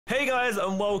Hey guys,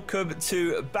 and welcome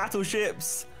to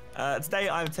Battleships. Today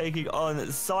I'm taking on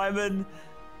Simon.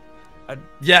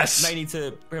 Yes. Mainly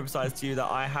to emphasize to you that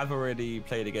I have already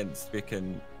played against Vic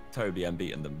and Toby and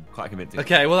beaten them quite convincingly.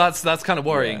 Okay, well that's kind of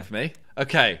worrying for me.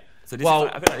 Okay. So this is, I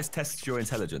feel like this tests your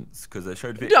intelligence because it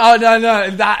showed Vic. No,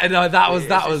 that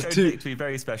was too. Vic to be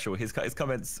very special. His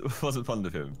comments wasn't fond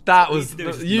of him. That was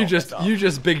you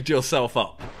just bigged yourself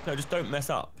up. No, just don't mess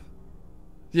up.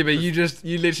 Yeah, but you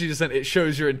literally just said it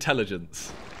shows your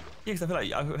intelligence. Yeah, because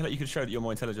I feel like you could show that you're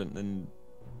more intelligent than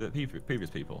the previous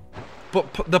people.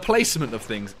 But the placement of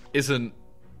things isn't.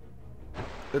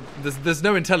 There's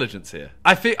no intelligence here.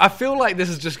 I feel like this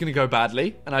is just gonna go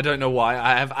badly, and I don't know why.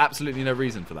 I have absolutely no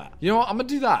reason for that. You know what? I'm gonna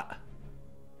do that.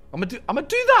 I'm gonna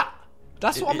do that.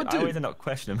 That's what I'm gonna do. I always end up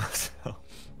questioning myself.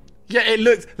 Yeah, it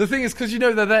looks. The thing is, because you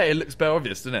know they're there, it looks bare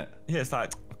obvious, doesn't it? Yeah, it's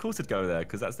like, of course it'd go there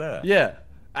because that's there. Yeah.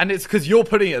 And it's because you're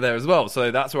putting it there as well, so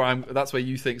that's where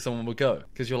you think someone will go.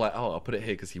 Because you're like, oh, I'll put it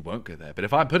here because he won't go there. But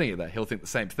if I'm putting it there, he'll think the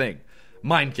same thing.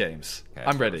 Mind games. Okay,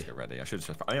 I'm ready. Get ready. I should just.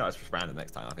 I know it's just random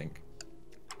next time. I think.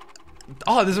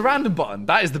 Oh, there's a random button.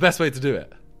 That is the best way to do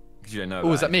it. Because you don't know.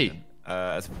 Oh, is that me?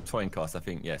 As a coin toss, I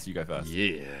think yes. You go first.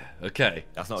 Yeah. Okay.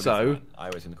 That's not. So I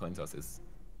always win the coin tosses.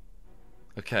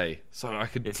 Okay, so I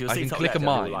can click a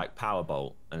mine. Like power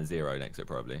bolt and a 0 next to it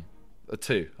probably. A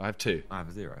 2. I have 2. I have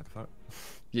a 0. What the fuck?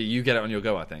 Yeah, you get it on your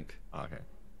go, I think. Oh, okay.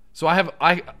 So I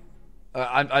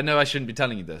know I shouldn't be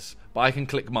telling you this, but I can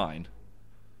click mine.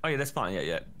 Oh yeah, that's fine.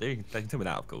 Yeah. They can tell me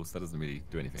that, of course. That doesn't really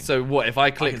do anything. So what if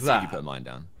I click that? You put a mine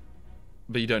down.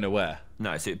 But you don't know where.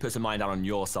 No, so it puts a mine down on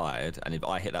your side, and if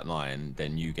I hit that mine,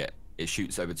 then it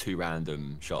shoots over 2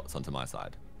 random shots onto my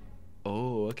side.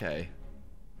 Oh, okay.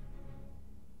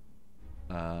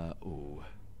 Ooh.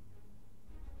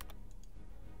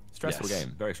 Stressful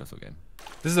game. Very stressful game.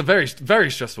 This is a very, very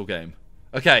stressful game.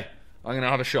 Okay, I'm gonna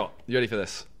have a shot. You ready for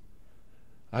this?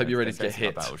 I hope you're ready to get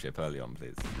hit. Battleship early on,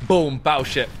 please. Boom,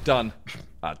 battleship done.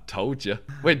 I told you.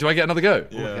 Wait, do I get another go?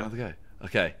 Yeah. Ooh, I get another go.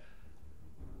 Okay.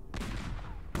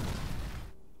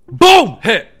 Boom!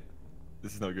 Hit!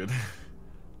 This is not good.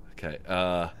 Okay,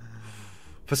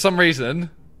 for some reason...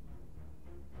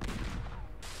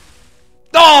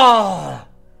 Ah!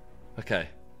 Okay.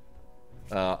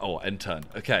 Oh, end turn.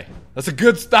 Okay. That's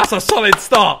a solid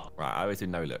start! Right, I always do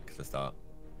no look to start.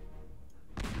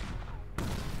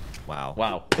 Wow.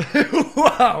 Wow.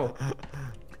 Wow!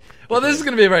 Well, this is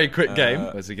going to be a very quick game.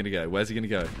 Where's he going to go? Where's he going to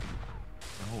go?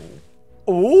 Oh.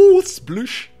 Oh,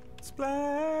 sploosh.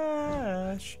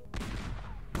 Splash.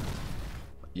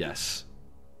 Yes.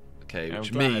 Okay,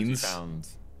 which glad means... you found...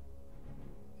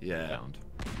 Yeah. Found.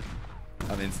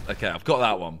 I mean, okay, I've got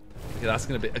that one. Okay, that's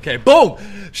going to be... Okay, boom!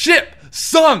 Ship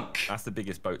sunk! That's the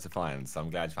biggest boat to find, so I'm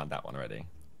glad you found that one already.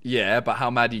 Yeah, but how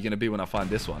mad are you going to be when I find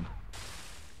this one?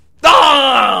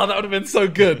 Ah! That would have been so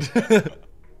good.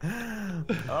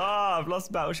 Ah, I've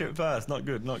lost Battleship first. Not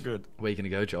good, not good. Where are you going to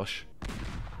go, Josh?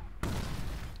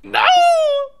 No!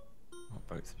 What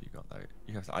boats have you got, though?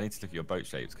 I need to look at your boat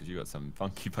shapes, because you got some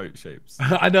funky boat shapes.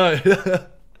 I know.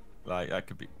 Like, that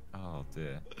could be... Oh,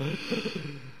 dear.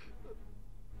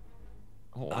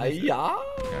 Oh, yeah.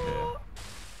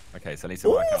 Okay, so I need to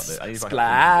work out the... I need to work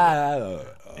out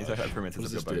the perimeters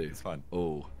of your boat. It's fine.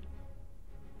 Oh.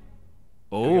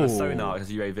 Oh. Sonar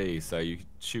is UAV, so you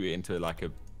shoot it into like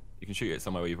a... You can shoot it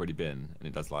somewhere where you've already been, and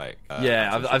it does like...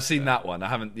 yeah, I've seen that one. I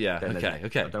haven't... Yeah, okay. I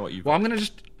don't know what you've... Well, I'm going to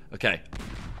just... Okay.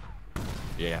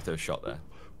 Yeah, you have to have a shot there.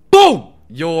 Boom!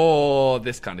 You're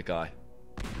this kind of guy.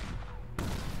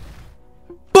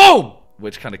 Boom!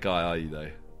 Which kind of guy are you, though?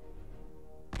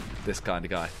 This kind of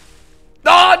guy.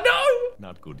 Oh, no!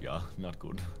 Not good, yeah. Not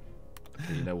good.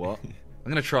 Okay, you know what? I'm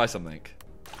going to try something.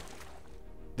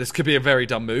 This could be a very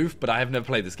dumb move, but I have never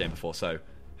played this game before, so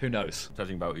who knows?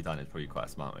 Judging by what you've done, it's probably quite a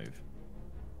smart move.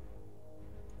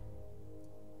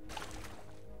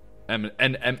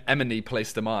 Emily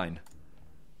placed a mine.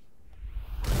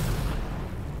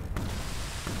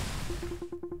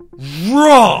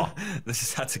 Raw! This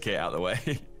just had to get out of the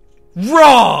way.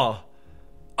 Raw!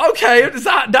 Okay,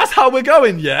 that's how we're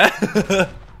going, yeah?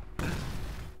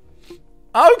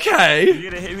 Okay. You're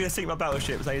gonna sink my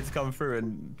battleships. I need to come through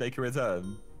and make a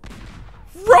return.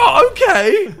 Raw,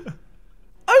 okay.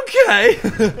 Okay.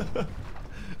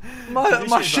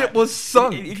 my ship was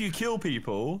sunk. If you kill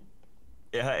people,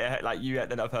 like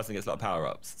then that person gets a lot of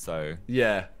power-ups. So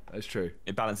yeah, that's true.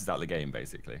 It balances out the game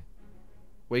basically.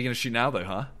 Where are you gonna shoot now, though,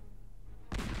 huh?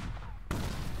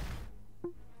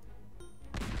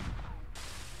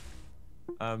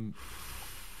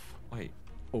 Wait.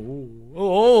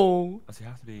 Oh. Does it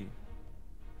have to be?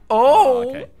 Oh.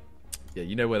 Okay. Yeah,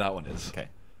 you know where that one is. Okay.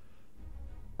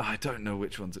 I don't know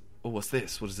which one's it. Oh, what's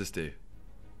this? What does this do?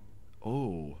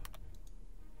 Oh.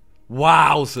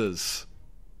 Wowzers.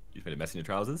 You made a mess in your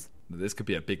trousers? This could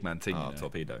be a big man thing. Oh, You know?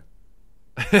 torpedo.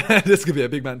 This could be a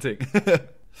big man thing.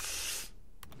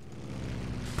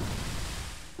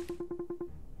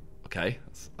 Okay,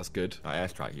 that's good. I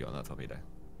airstrike you on that torpedo.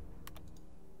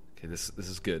 Okay, this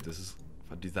is good. This is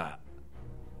if I do that.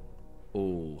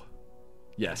 Oh,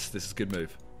 yes, this is a good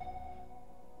move.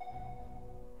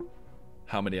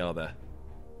 How many are there?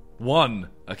 1.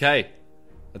 Okay,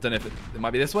 I don't know if it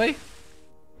might be this way.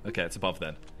 Okay, it's above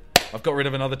then. I've got rid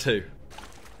of another 2.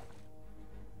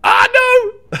 Ah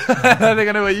no! I don't think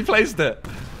I know where you placed it.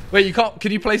 Wait, you can't?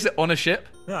 Can you place it on a ship?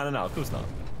 No, of course not.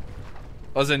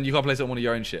 As in, you can't place it on one of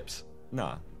your own ships.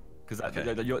 No, because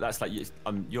that's like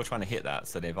you're trying to hit that.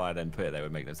 So if I then put it there, it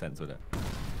would make no sense, would it?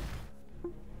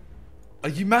 Are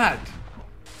you mad?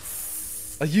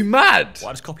 Are you mad? Well,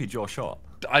 I just copied your shot.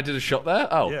 I did a shot there?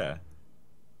 Oh. Yeah.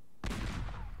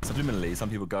 Subliminally, some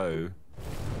people go.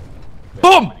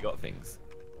 Boom! You got things.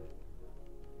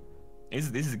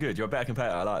 This is good. You're a better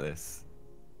competitor. I like this.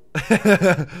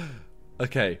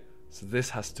 Okay, so this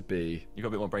has to be. You got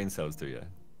a bit more brain cells, do you?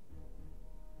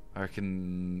 I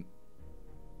reckon.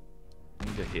 Let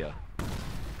me go here.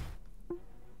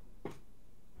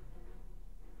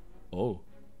 Oh.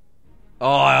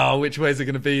 Oh, which way is it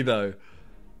going to be though?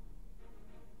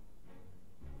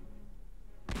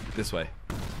 This way.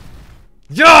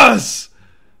 Yes!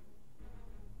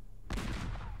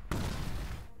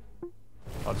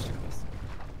 I'll just do this.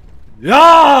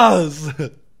 Yes!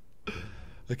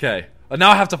 Okay.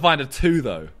 Now I have to find a 2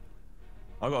 though.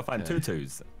 I've got to find 2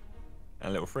 2s and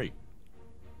a little 3.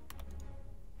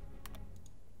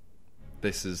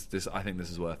 This. I think this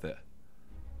is worth it.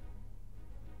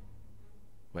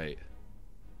 Wait.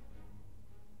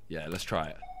 Yeah, let's try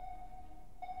it.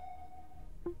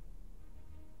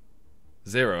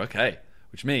 0. Okay,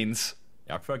 which means.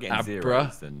 Yeah, I prefer getting Abra.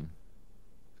 zeros than.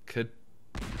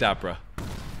 Cadabra.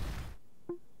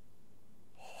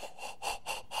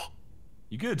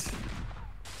 You good?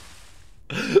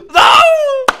 No!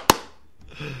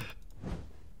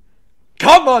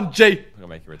 Come on, Jay. I'm gonna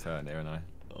make a return here, and I.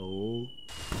 Oh.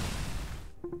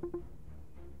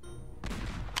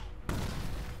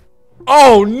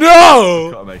 Oh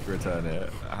no! Gotta make a return here.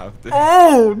 I have to.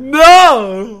 Oh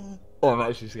no! Oh, I'm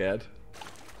actually scared.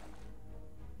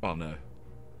 Oh no.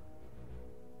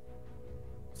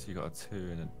 So you got a 2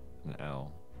 and an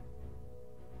L.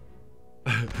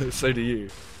 So do you.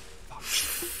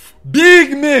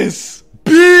 Big miss!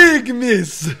 Big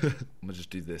miss! I'm gonna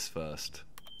just do this first.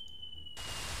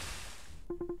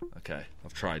 Okay,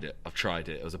 I've tried it.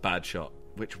 It was a bad shot.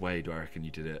 Which way do I reckon you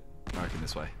did it? I reckon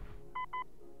this way.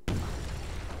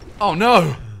 Oh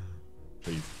no!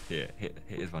 Please, here, hit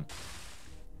his one.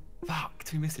 Fuck,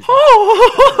 2 misses.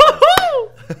 Oh,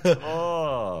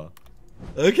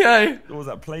 Okay. what was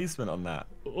that placement on that?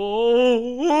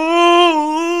 Oh!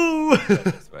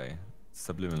 This way,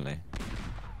 subliminally.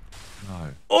 No.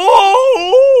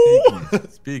 Oh!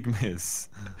 Big miss.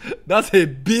 That's a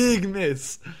big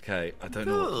miss. Okay, I don't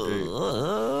know what to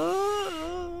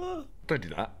do. Don't do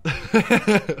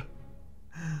that.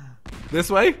 This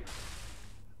way?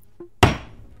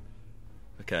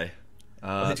 Okay.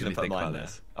 I was Let me literally gonna put think mine about there.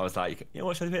 this. I was like, you know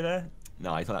what, should I put it there?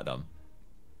 No, it's not that dumb.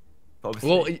 But obviously,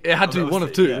 Well, it had to be one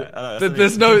of 2. Yeah, I know,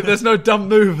 There's no dumb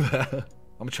move there. I'm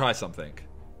gonna try something.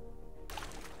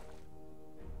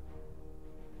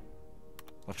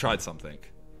 I've tried something.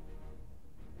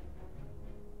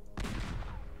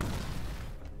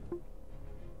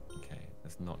 Okay,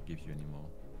 let's not give you any more.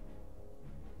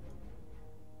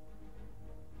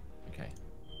 Okay.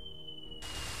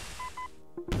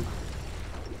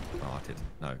 Oh, I didn't.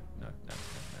 No.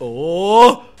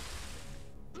 Oh!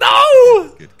 No!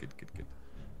 Good.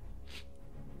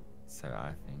 So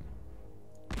I think.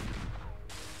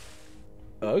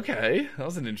 Okay, that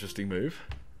was an interesting move.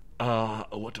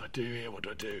 What do I do here? What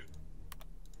do I do?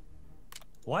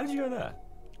 Why did you go there?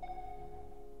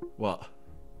 What?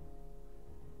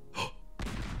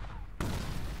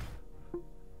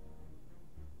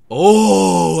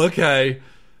 Oh, okay.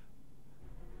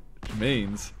 Which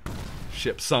means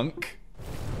ship sunk.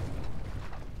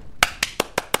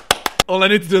 All I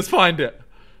need to do is find it.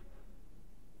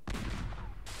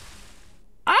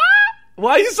 Ah!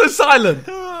 Why are you so silent?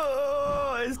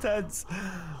 Oh, it's tense.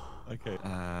 Okay.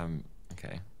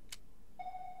 Okay.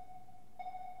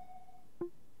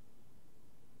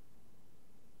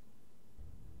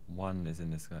 One is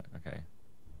in this guy. Okay.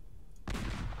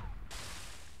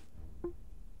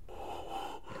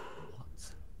 What?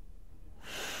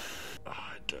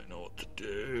 I don't know what to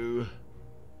do.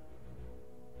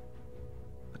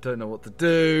 I don't know what to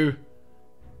do.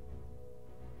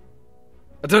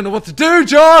 I don't know what to do,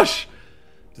 Josh!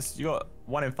 Just, you got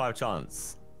 1 in 5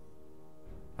 chance.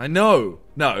 I know.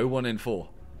 No, 1 in 4.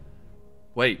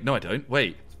 Wait, no I don't.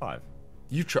 Wait. It's 5.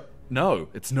 You try. No,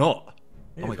 it's not.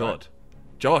 It Oh my is, god. right?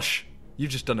 Josh,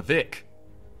 you've just done a Vic.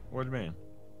 What do you mean?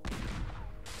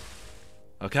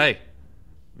 Okay.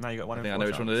 Now you got 1 in 4 I know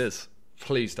which chance. one it is.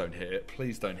 Please don't hit it.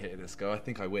 Please don't hit this go. I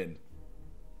think I win.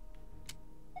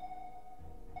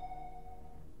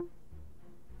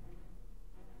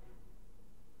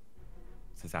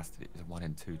 So this has to be there's a 1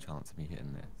 in 2 chance of me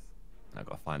hitting this. And I've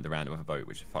got to find the random with a boat,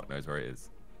 which fuck knows where it is.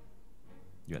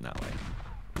 You went that way.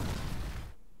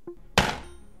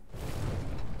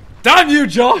 Damn you,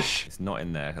 Josh! It's not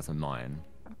in there, that's a mine.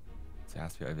 So it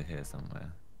has to be over here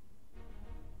somewhere.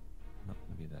 Not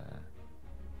gonna be there.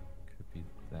 Could be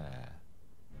there.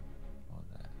 Or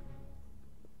there.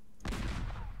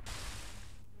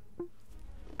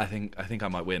 I think I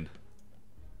might win.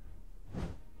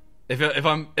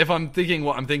 If I'm thinking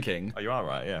what I'm thinking. Oh, you are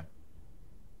right, yeah.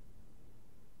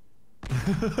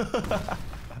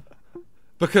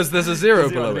 Because there's a zero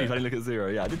below I it. look at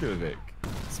 0. Yeah, I did do a Vic.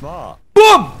 Smart.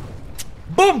 Boom!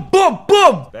 Boom, boom,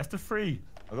 boom! Best of 3.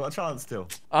 I've got a chance still.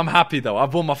 I'm happy though.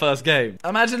 I've won my first game.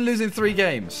 Imagine losing 3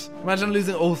 games. Imagine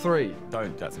losing all 3.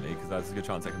 Don't, that's me, because that's a good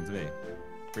chance that comes to me.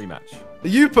 Rematch.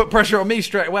 You put pressure on me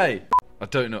straight away. I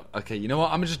don't know. Okay, you know what?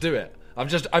 I'm gonna just do it. I've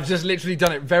just literally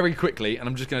done it very quickly, and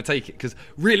I'm just gonna take it because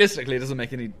realistically, it doesn't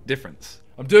make any difference.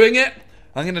 I'm doing it.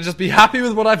 I'm gonna just be happy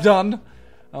with what I've done.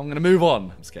 I'm gonna move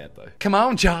on. I'm scared though. Come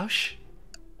on, Josh.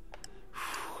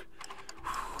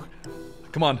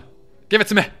 Come on, give it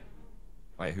to me.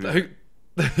 Wait, Who?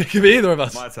 It could be either of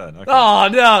us. My turn. Okay. Oh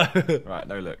no! Right,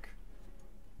 no look.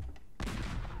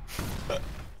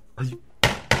 Are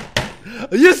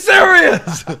you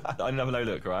serious? I didn't have a no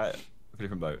look, right? A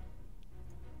different boat.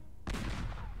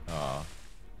 Ah.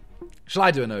 Shall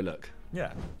I do a no look?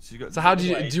 Yeah. So, So how do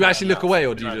you actually look away,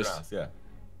 or do you just? Yeah.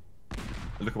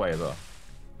 Look away as well.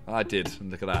 I did.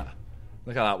 And look at that.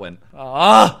 Look how that went.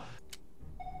 Ah!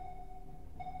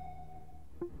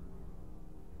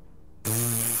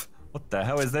 What the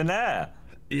hell is in there?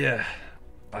 Yeah.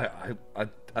 I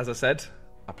as I said,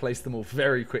 I placed them all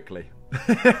very quickly.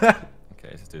 Okay,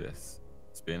 let's do this.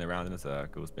 Spin around in a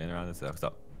circle. Spin around in a circle.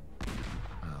 Stop. Oh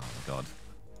my god.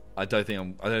 I don't think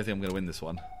I'm gonna win this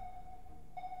one.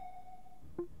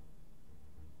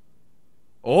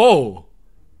 Oh.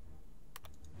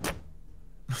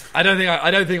 I don't think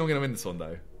I'm gonna win this one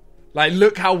though. Like,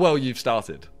 look how well you've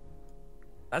started.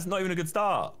 That's not even a good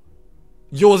start.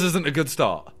 Yours isn't a good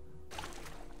start.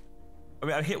 I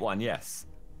mean, I've hit one, yes.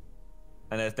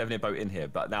 And there's definitely a boat in here,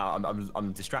 but now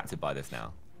I'm distracted by this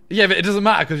now. Yeah, but it doesn't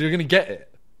matter because you're gonna get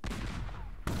it.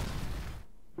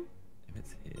 If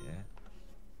it's here,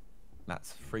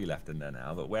 that's 3 left in there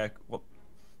now. But where? What?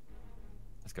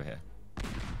 Let's go here.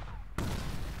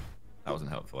 That wasn't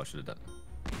helpful. I should have done.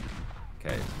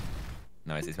 Okay.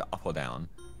 No, it's up or down.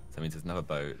 So that means there's another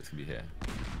boat that's gonna be here.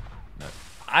 No.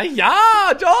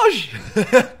 Yeah, Josh.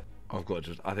 I've got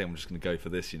to I think I'm just gonna go for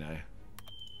this, you know.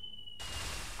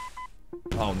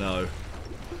 Oh no.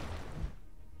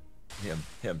 Hit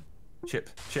him. Chip.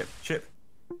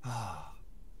 Oh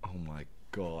my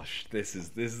gosh, this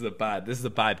is a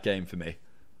bad game for me.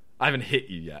 I haven't hit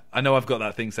you yet. I know I've got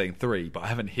that thing saying 3, but I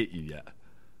haven't hit you yet.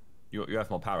 You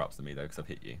have more power-ups than me though, because I've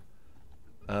hit you.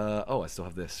 Oh, I still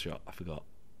have this shot. I forgot.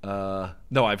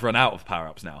 No, I've run out of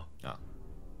power-ups now. Oh.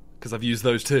 Because I've used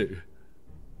those 2.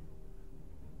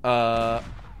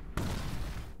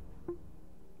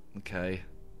 Okay.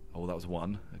 Oh, that was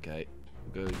 1. Okay.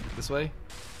 We'll go this way.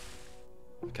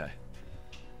 Okay.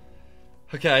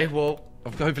 Okay, well,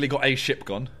 I've hopefully got a ship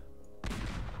gone.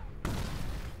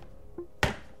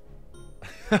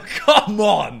 Come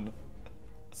on!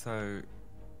 So,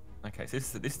 okay, so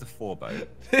this is the 4 boat.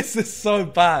 This is so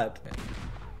bad.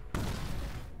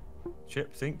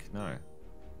 Chip, sink? No.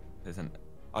 There's an...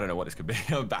 I don't know what this could be.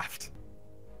 I'm baffed.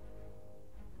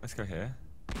 Let's go here.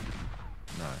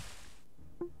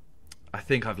 No. I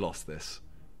think I've lost this.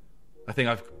 I think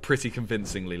I've pretty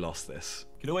convincingly lost this.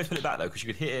 You can always put it back though, because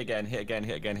you could hit it again, hit again,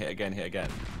 hit again, hit again, hit again.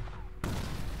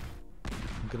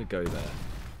 I'm gonna go there.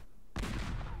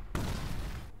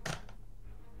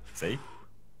 See?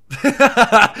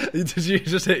 Did you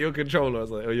just hit your controller? I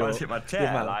was like, oh, you're... I just hit my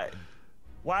chair, like...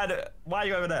 Why are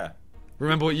you over there?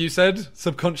 Remember what you said?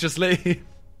 Subconsciously?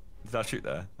 Did I shoot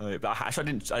there? Oh, but actually I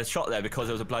didn't. I shot there because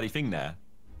there was a bloody thing there.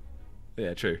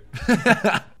 Yeah, true.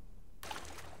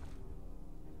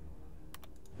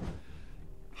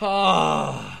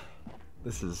 Ah,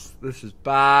 this is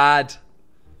bad.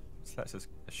 So let's just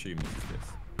assume this is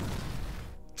this.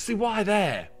 See, why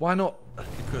there? Why not?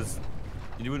 Because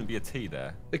you wouldn't be a T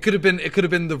there. It could have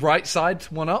been the right side,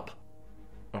 one up.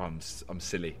 Oh, I'm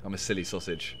silly. I'm a silly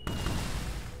sausage.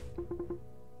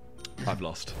 I've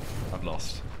lost. I've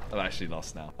actually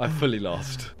lost now. I've fully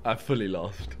lost.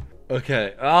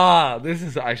 Okay. This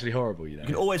is actually horrible, you know. You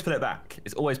can always put it back.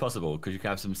 It's always possible because you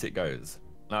can have some sick goes.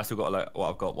 Now I've still got like,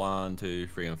 I've got 1, 2,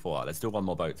 3, and 4. There's still one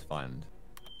more boat to find.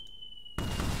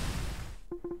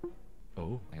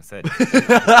 Oh. Like I said, you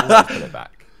can always put it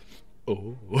back.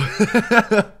 Oh.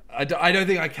 I don't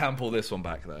think I can pull this one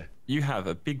back though. You have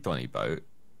a big Donny boat,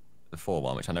 the 4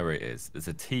 one, which I know where it is. There's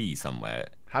a T somewhere.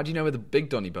 How do you know where the big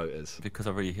Donny boat is? Because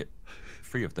I've already hit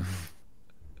 3 of them.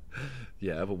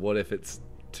 Yeah, but what if it's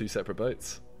 2 separate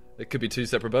boats? It could be 2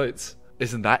 separate boats.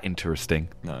 Isn't that interesting?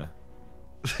 No.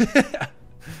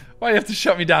 Why do you have to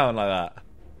shut me down like that?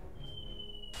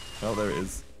 Oh, there it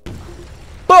is.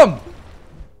 Boom!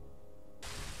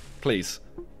 Please.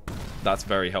 That's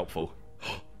very helpful.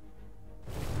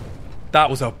 That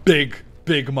was a big,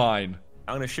 big mine.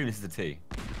 I'm going to assume this is a T.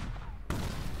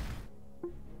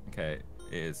 Okay,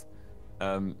 it is.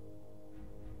 So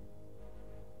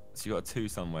you got a 2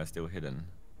 somewhere still hidden.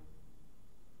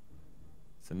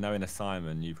 So knowing a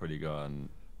Simon, you've probably gone.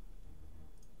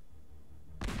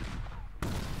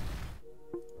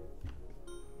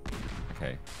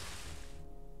 Okay.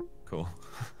 Cool.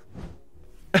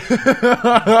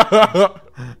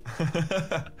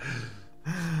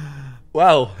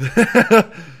 Well,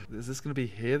 is this going to be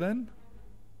here then?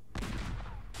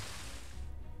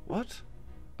 What?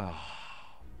 Oh.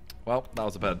 Well, that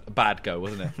was a bad go,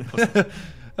 wasn't it? That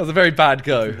was a very bad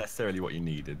go. Not necessarily what you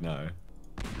needed, no.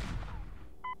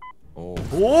 Oh,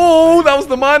 oh, that was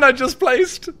the mine I just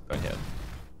placed. Go ahead.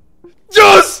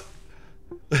 Yes!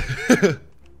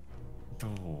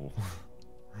 Oh.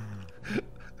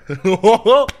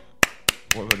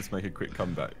 What if I just make a quick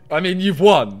comeback? I mean, you've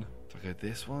won. Do I go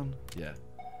this one? Yeah.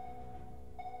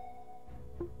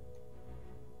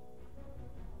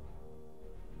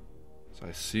 So I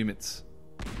assume it's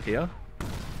here?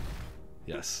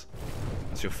 Yes.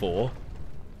 That's your 4.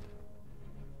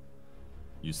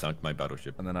 You sunk my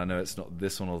battleship. And then I know it's not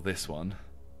this one or this one.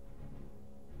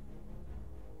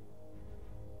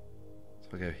 So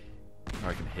if I go, I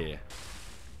reckon here.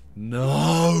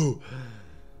 No!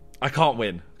 I can't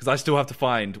win, because I still have to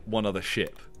find one other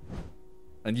ship.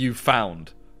 And you've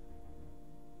found.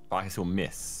 But I can still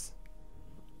miss.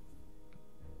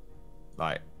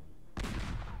 Like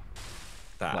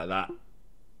that. Like that.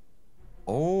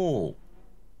 Oh!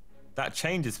 That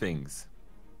changes things.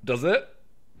 Does it?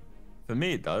 For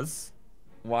me, it does.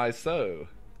 Why so?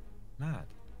 Mad.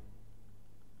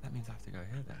 That means I have to go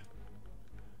here then.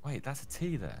 Wait, that's a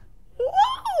T there.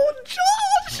 Whoa,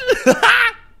 Josh!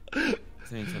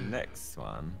 So into the next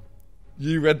one.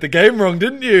 You read the game wrong,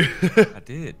 didn't you? I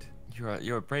did.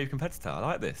 You're a brave competitor. I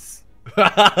like this.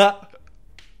 And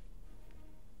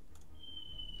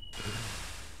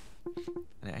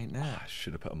it ain't there. I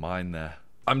should have put a mine there.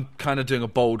 I'm kind of doing a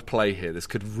bold play here. This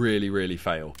could really, really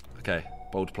fail. Okay,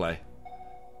 bold play.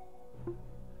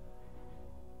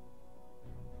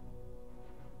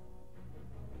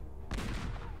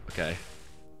 Okay.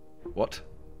 What?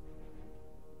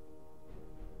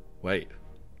 Wait.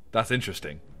 That's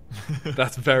interesting.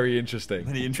 That's very interesting.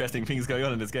 Many interesting things going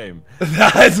on in this game.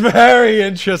 That is very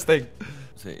interesting.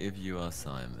 So if you are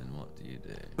Simon, what do you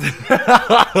do?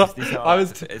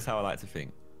 It's how I like to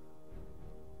think.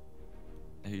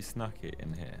 Have you snuck it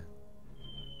in here?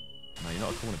 No, you're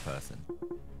not a corner person.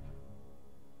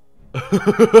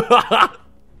 I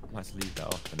might just leave that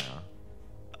off for now.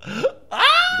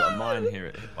 You've got a mine here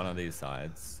at one of these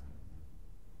sides.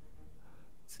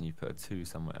 So you put a 2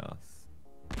 somewhere else.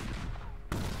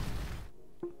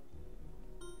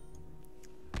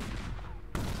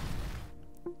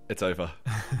 It's over.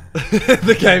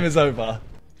 The game is over.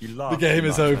 You laugh. The game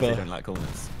is over. You don't like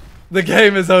corners. The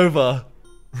game is over.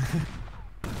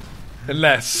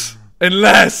 Unless.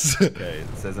 Okay,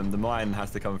 it says the mine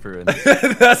has to come through and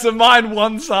That's a mine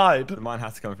one side. the mine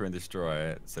has to come through and destroy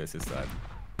it, so it's this side.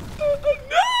 No!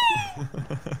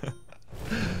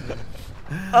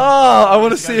 Oh, I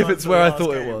want to see if it's where I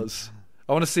thought it was.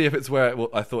 I want to see if it's where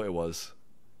I thought it was.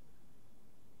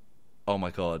 Oh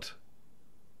my god.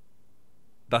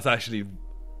 That's actually...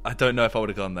 I don't know if I would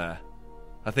have gone there.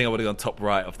 I think I would have gone top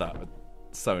right of that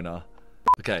sonar.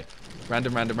 Okay.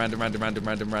 Random,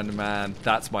 man.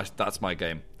 That's my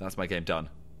game. That's my game done.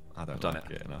 I don't I've done like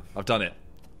it. it enough. I've done it.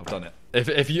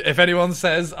 If anyone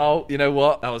says, oh, you know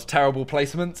what, that was terrible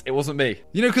placement, it wasn't me.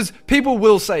 You know, because people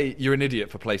will say you're an idiot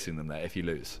for placing them there if you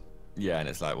lose. Yeah, and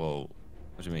it's like, well,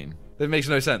 what do you mean? It makes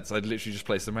no sense. I'd literally just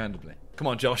place them randomly. Come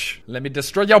on, Josh. Let me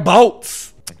destroy your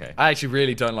boats. Okay. I actually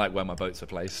really don't like where my boats are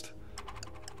placed.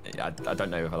 I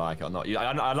don't know if I like it or not.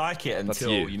 I like it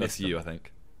until you miss them. That's you, I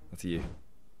think. That's you.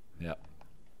 Yep.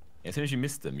 As soon as you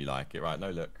miss them, you like it, right? No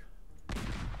look.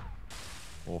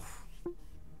 Oof.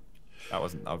 That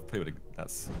wasn't. I probably would have.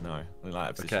 That's no. I didn't like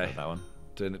that position of that one.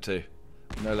 Doing it too.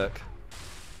 No look.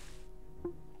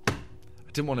 I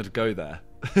didn't want it to go there.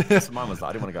 That's what mine was like.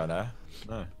 I didn't want to go there.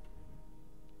 No.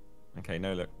 Okay,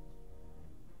 no look.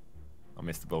 I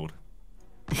missed the board.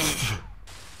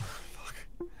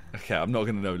 Okay, I'm not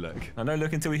gonna no look. No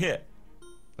look until we hit.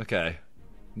 Okay.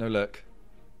 No look.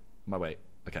 My wait.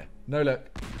 Okay. No look.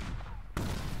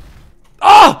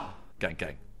 Ah! Gang,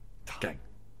 gang. Gang.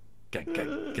 Gang,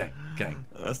 gang, gang, gang.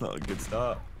 That's not a good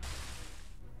start.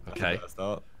 Okay.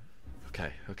 Start.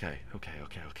 Okay. Okay.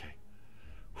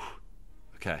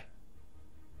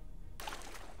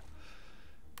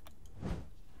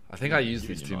 I think I use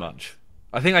these too much.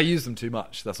 I think I use them too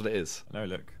much. That's what it is. No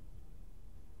look.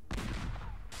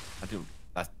 I do.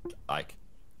 That's like.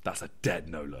 That's a dead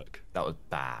no look. That was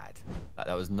bad.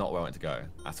 That was not where I wanted to go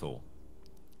at all.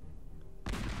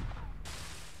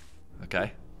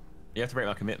 Okay. You have to break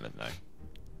my commitment, though.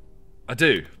 I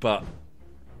do, but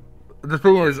the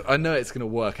thing is, I know it's going to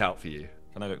work out for you.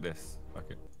 Can I look this? Fuck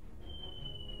it.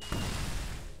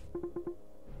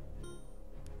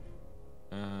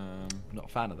 I'm not a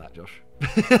fan of that, Josh.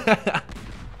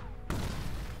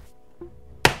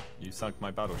 You sunk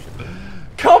my battleship.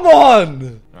 Come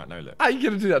on! Right, no look. How are you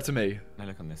going to do that to me? No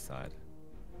look on this side.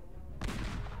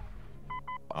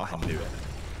 Oh, I knew it.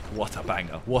 What a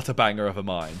banger. What a banger of a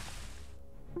mine.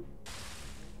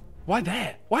 Why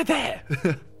there? Why there?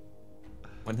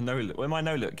 When my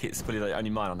no look hits fully the only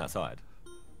mine on that side.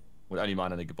 Well, only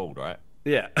mine on the board, right?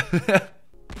 Yeah.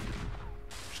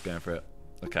 Just going for it.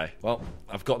 Okay, well,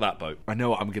 I've got that boat. I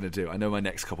know what I'm going to do. I know my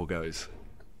next couple goes.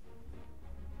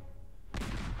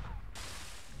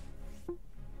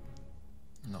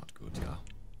 Not good, yeah.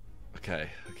 Okay.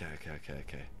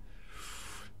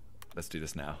 Let's do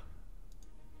this now.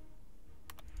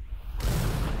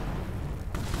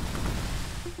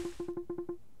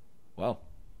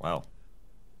 Well.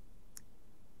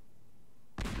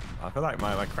 I feel like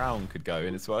my crown could go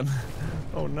in this one.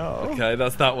 Oh no. Okay,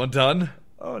 that's that one done.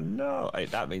 Oh no. Hey,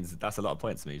 that means that's a lot of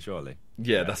points to me, surely.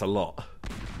 Yeah, that's a lot.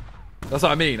 That's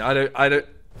what I mean. I don't.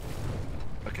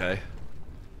 Okay.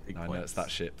 I know it's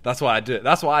that ship. That's why I do it.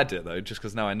 That's why I do it though, just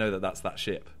because now I know that that's that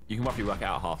ship. You can roughly work it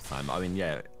out half the time. I mean,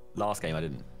 yeah. Last game I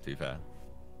didn't. To be fair,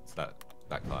 so that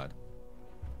backfired.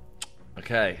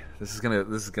 Okay, this is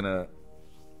gonna.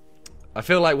 I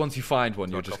feel like once you find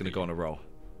one, you're just gonna go on a roll.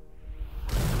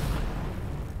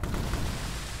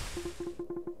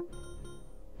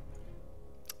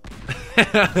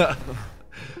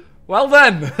 Well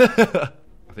then, I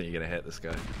think you're gonna hit this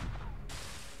guy.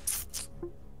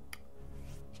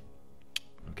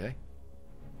 Okay.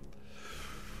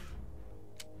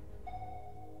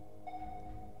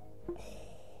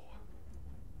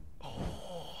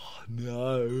 Oh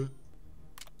no.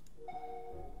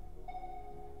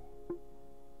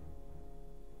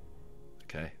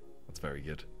 Okay, that's very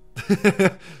good.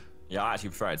 Yeah, I actually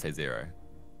prefer I'd say 0.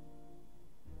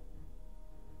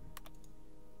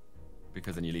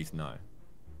 Because then you at least know.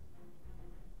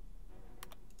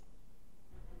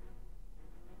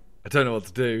 I don't know what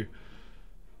to do.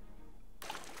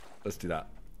 Let's do that.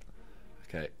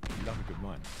 Okay. You love a good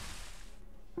mine.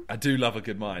 I do love a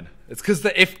good mine. It's because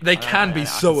if they can be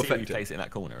so effective. You place it in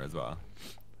that corner as well.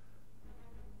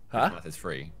 Huh? It's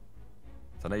free.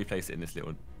 So I know you place it in this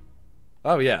little.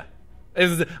 Oh yeah.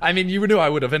 I mean, you knew I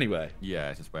would have anyway. Yeah,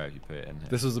 it's just where you put it in here.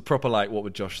 This was a proper like, what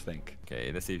would Josh think?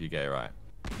 Okay, let's see if you get it right.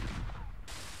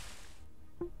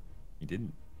 You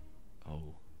didn't. Oh.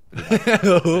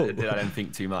 Did I then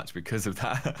think too much because of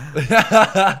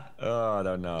that? Oh, I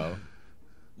don't know.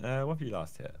 What have you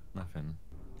last hit? Nothing.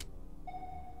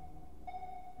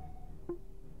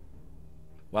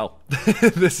 Well,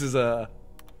 this is a.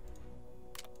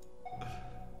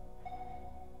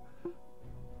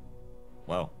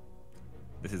 Well,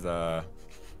 this is a.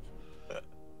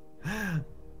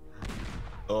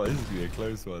 Oh, this is gonna be a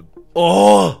close one.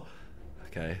 Oh.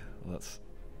 Okay, well, that's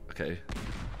okay.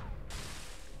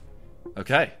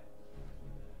 Okay.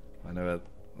 I know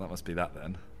that must be that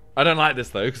then. I don't like this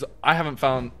though because I haven't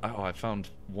found. Oh, I found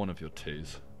one of your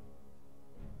 2s.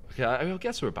 Okay, I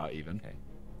guess we're about even. Okay.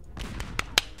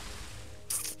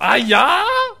 Ah, yeah.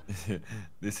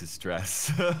 This is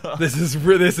stress. This is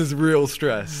real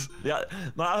stress. Yeah,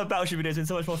 my other battleship video has been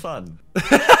so much more fun.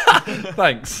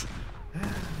 Thanks.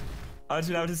 I've just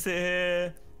been able to sit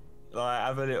here, like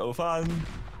have a little fun.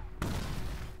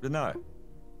 No.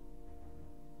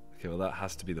 Okay, well that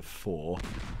has to be the 4.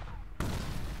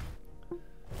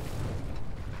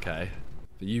 Okay.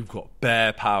 But you've got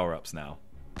bare power-ups now.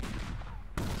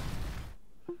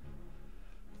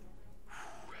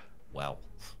 Well.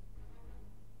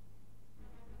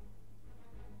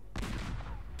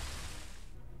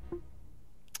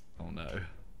 Oh no.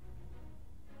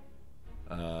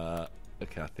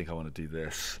 Okay, I think I want to do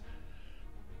this.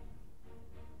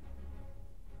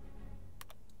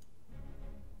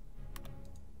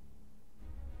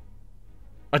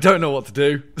 I don't know what to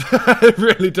do. I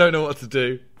really don't know what to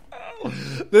do.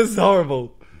 This is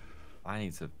horrible. I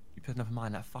need to... You put enough mind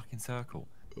in that fucking circle.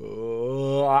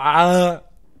 What I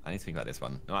need to think about this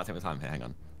one. I might take my time here, hang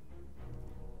on.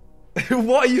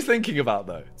 are you thinking about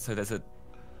though? So there's a...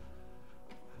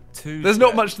 Two There's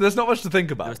not much to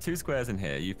think about. There's 2 squares in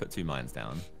here. You put 2 mines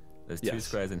down. There's 2 Yes.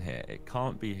 squares in here. It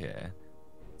can't be here.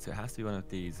 So it has to be one of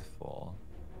these 4.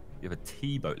 You have a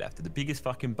T-boat left. The biggest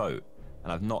fucking boat.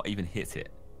 And I've not even hit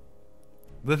it.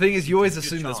 The thing is, you always Good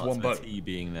assume there's chance one of a boat. T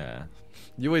being there.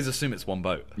 You always assume it's one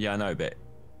boat. Yeah, I know, but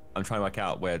I'm trying to work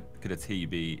out where could a T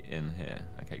be in here.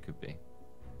 Okay, it could be.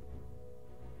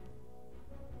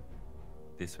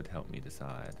 This would help me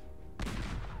decide.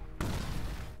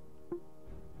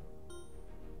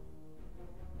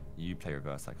 You play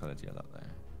reverse psychology a lot, though.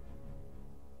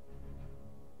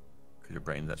 Because your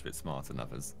brain's actually a bit smarter than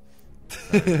others.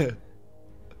 So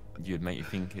you'd make you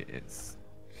think it's...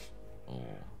 Oh.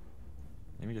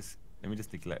 Let me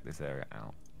just neglect this area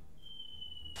out.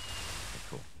 Okay,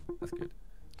 cool. That's good.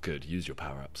 Good, use your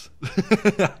power-ups.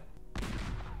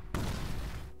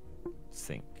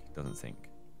 Sink. Doesn't sink.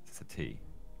 It's a T.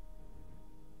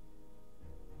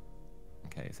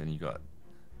 Okay, so then you got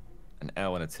an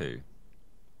L and a 2.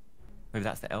 Maybe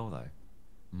that's the L though.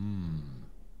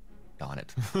 Darn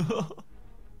it.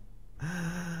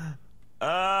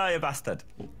 You bastard.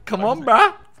 Come on,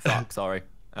 bruh. Fuck, sorry.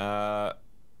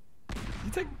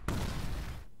 You take...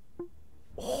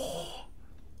 Oh!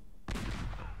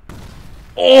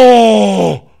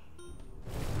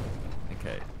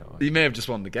 Okay. You may have just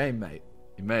won the game, mate.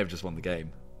 You may have just won the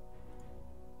game.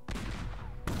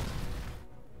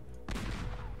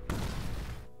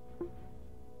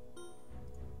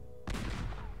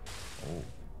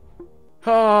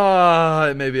 Ah,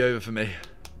 it may be over for me.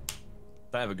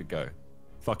 Don't have a good go.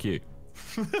 Fuck you.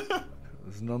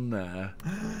 There's none there.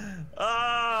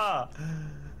 Ah!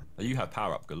 You have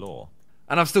power up galore.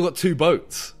 And I've still got 2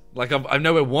 boats. Like, I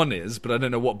know where one is, but I don't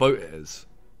know what boat it is.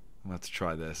 I'm going to have to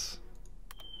try this.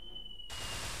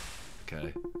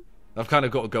 Okay. I've kind of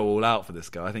got to go all out for this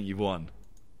guy. I think you've won.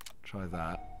 Try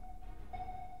that.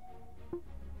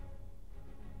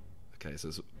 Okay, so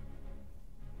it's...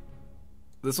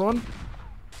 This one?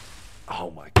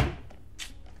 Oh my god.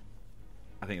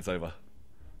 I think it's over.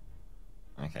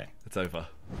 Okay. It's over.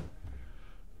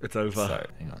 It's over. So,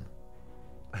 hang on.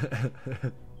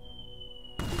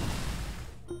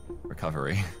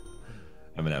 Recovery.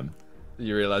 Eminem.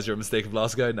 You realise your mistake of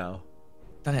last go now?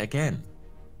 Done it again.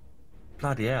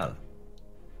 Bloody hell.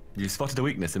 You spotted a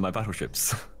weakness in my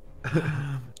battleships.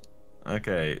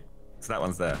 Okay, so that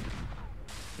one's there.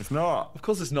 It's not. Of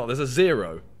course it's not. There's a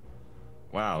 0.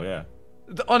 Wow, yeah.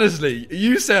 Honestly,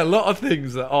 you say a lot of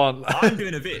things that aren't... I'm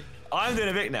doing a bit. I'm doing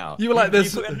a bit now. You were like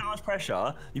this... You put in how much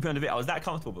pressure, you put in a bit. I was that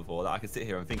comfortable before that I could sit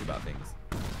here and think about things.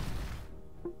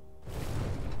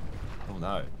 Oh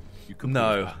no. You could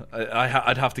No,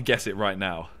 I'd have to guess it right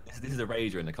now. This is a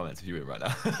rager in the comments if you were right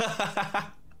now.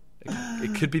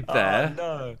 It could be there. Oh,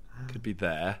 no. Could be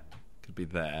there. Could be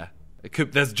there. It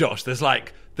could. There's Josh.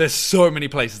 There's so many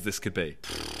places this could be.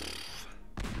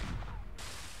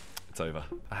 It's over.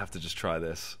 I have to just try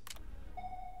this.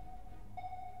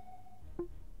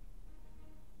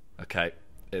 Okay.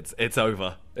 It's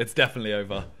over. It's definitely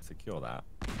over. Secure that.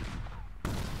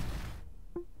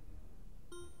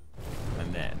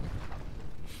 And then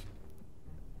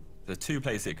the 2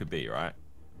 places it could be, right?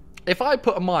 If I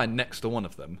put a mine next to one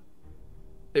of them,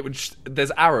 it would.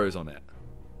 There's arrows on it,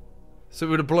 so it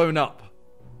would have blown up.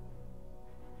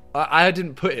 I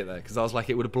didn't put it there because I was like,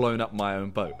 it would have blown up my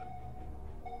own boat.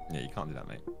 Yeah, you can't do that,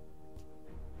 mate.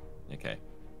 Okay.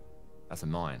 That's a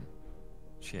mine.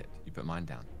 Shit, you put mine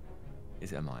down.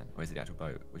 Is it a mine? Or is it the actual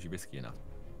boat? Was you risky enough?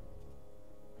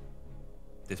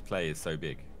 This play is so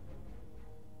big.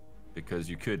 Because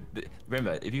you could...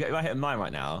 Remember, if I hit a mine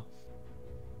right now,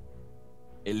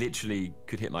 it literally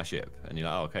could hit my ship. And you're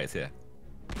like, oh, okay, it's here.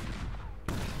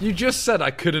 You just said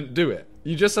I couldn't do it.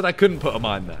 You just said I couldn't put a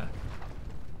mine there.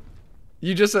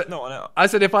 You just said... No. I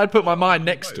said if I'd put my mine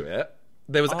next to it,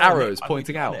 there was arrows mate,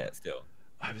 pointing out. There still.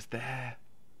 I was there.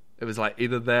 It was like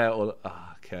either there or...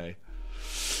 okay.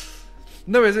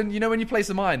 No, as in, you know when you place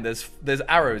a mine, there's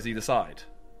arrows either side.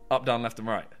 Up, down, left, and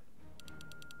right.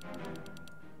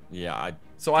 Yeah,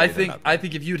 So I think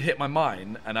if you'd hit my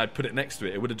mine and I'd put it next to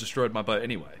it, it would have destroyed my boat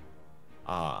anyway.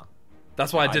 Ah.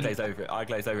 That's why I didn't. I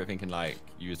glazed over it thinking like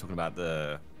you was talking about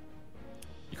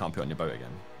you can't put it on your boat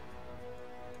again.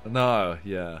 No,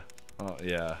 yeah. Oh,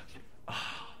 yeah.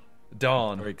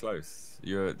 Darn. Very close.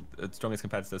 You're the strongest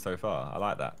competitor so far. I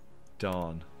like that.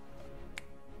 Darn.